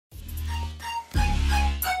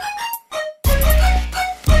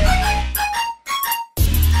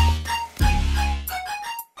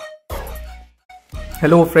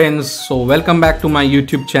Hello friends, so welcome back to my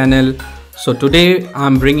YouTube channel. So today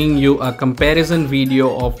I'm bringing you a comparison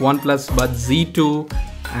video of OnePlus Buds Z2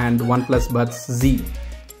 and OnePlus Buds Z.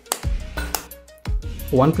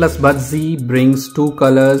 OnePlus Buds Z brings two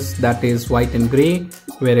colors, that is white and grey,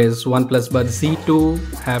 whereas OnePlus Buds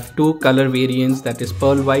Z2 have two color variants, that is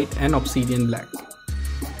pearl white and obsidian black.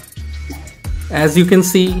 As you can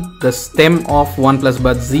see, the stem of OnePlus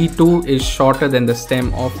Buds Z2 is shorter than the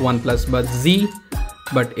stem of OnePlus Buds Z,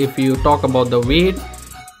 but if you talk about the weight,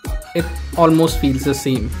 it almost feels the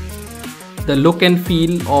same. The look and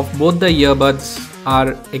feel of both the earbuds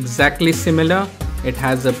are exactly similar. It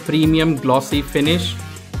has a premium glossy finish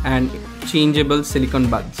and changeable silicone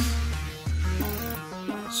buds.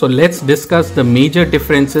 So let's discuss the major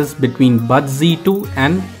differences between Buds Z2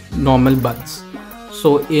 and normal buds.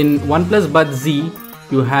 So in OnePlus Buds Z,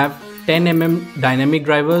 you have 10mm dynamic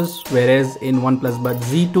drivers, whereas in OnePlus Buds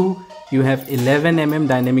Z2, you have 11mm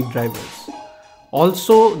dynamic drivers.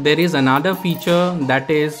 Also, there is another feature, that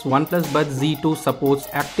is OnePlus Buds Z2 supports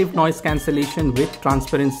active noise cancellation with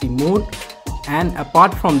transparency mode, and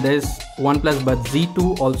apart from this, OnePlus Buds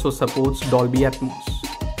Z2 also supports Dolby Atmos.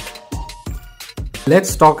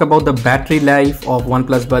 Let's talk about the battery life of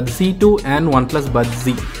OnePlus Buds Z2 and OnePlus Buds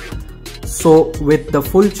Z. So with the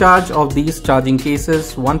full charge of these charging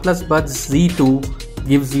cases, OnePlus Buds Z2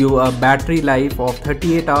 gives you a battery life of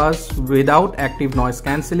 38 hours without active noise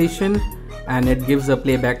cancellation, and it gives a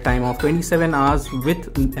playback time of 27 hours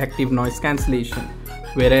with active noise cancellation,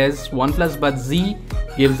 whereas OnePlus Buds Z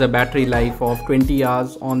gives a battery life of 20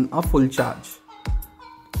 hours on a full charge.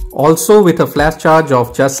 Also, with a flash charge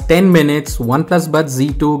of just 10 minutes, OnePlus Buds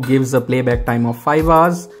Z2 gives a playback time of 5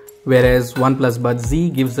 hours, whereas OnePlus Buds Z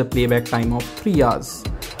gives a playback time of 3 hours.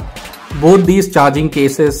 Both these charging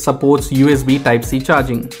cases supports USB Type-C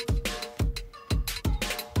charging.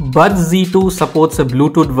 Buds Z2 supports a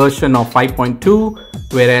Bluetooth version of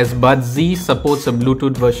 5.2, whereas Buds Z supports a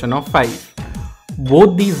Bluetooth version of 5.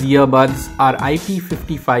 Both these earbuds are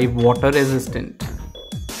IP55 water resistant.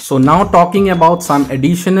 So now talking about some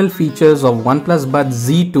additional features of OnePlus Buds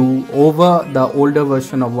Z2 over the older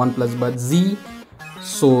version of OnePlus Buds Z.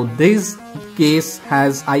 So this case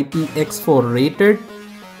has IPX4 rated,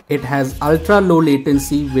 it has ultra low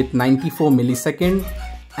latency with 94 millisecond,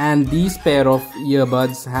 and these pair of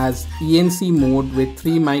earbuds has ENC mode with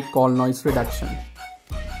 3 mic call noise reduction.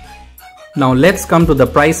 Now let's come to the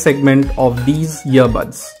price segment of these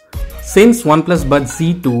earbuds. Since OnePlus Buds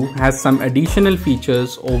Z2 has some additional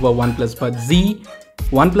features over OnePlus Buds Z,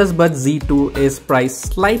 OnePlus Buds Z2 is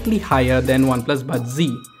priced slightly higher than OnePlus Buds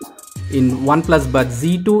Z. In OnePlus Buds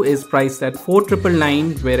Z2 is priced at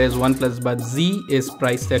 4,999, whereas OnePlus Buds Z is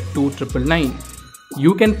priced at 2,999.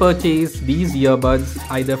 You can purchase these earbuds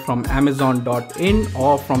either from Amazon.in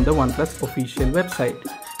or from the OnePlus official website.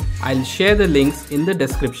 I'll share the links in the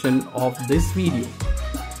description of this video.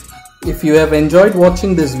 If you have enjoyed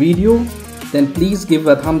watching this video, then please give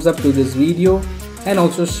a thumbs up to this video and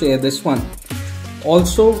also share this one.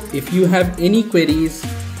 Also, if you have any queries,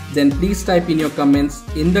 then please type in your comments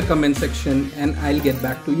in the comment section and I'll get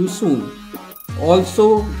back to you soon.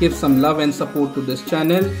 Also, give some love and support to this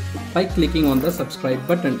channel by clicking on the subscribe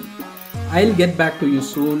button. I'll get back to you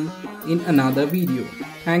soon in another video.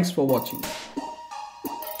 Thanks for watching.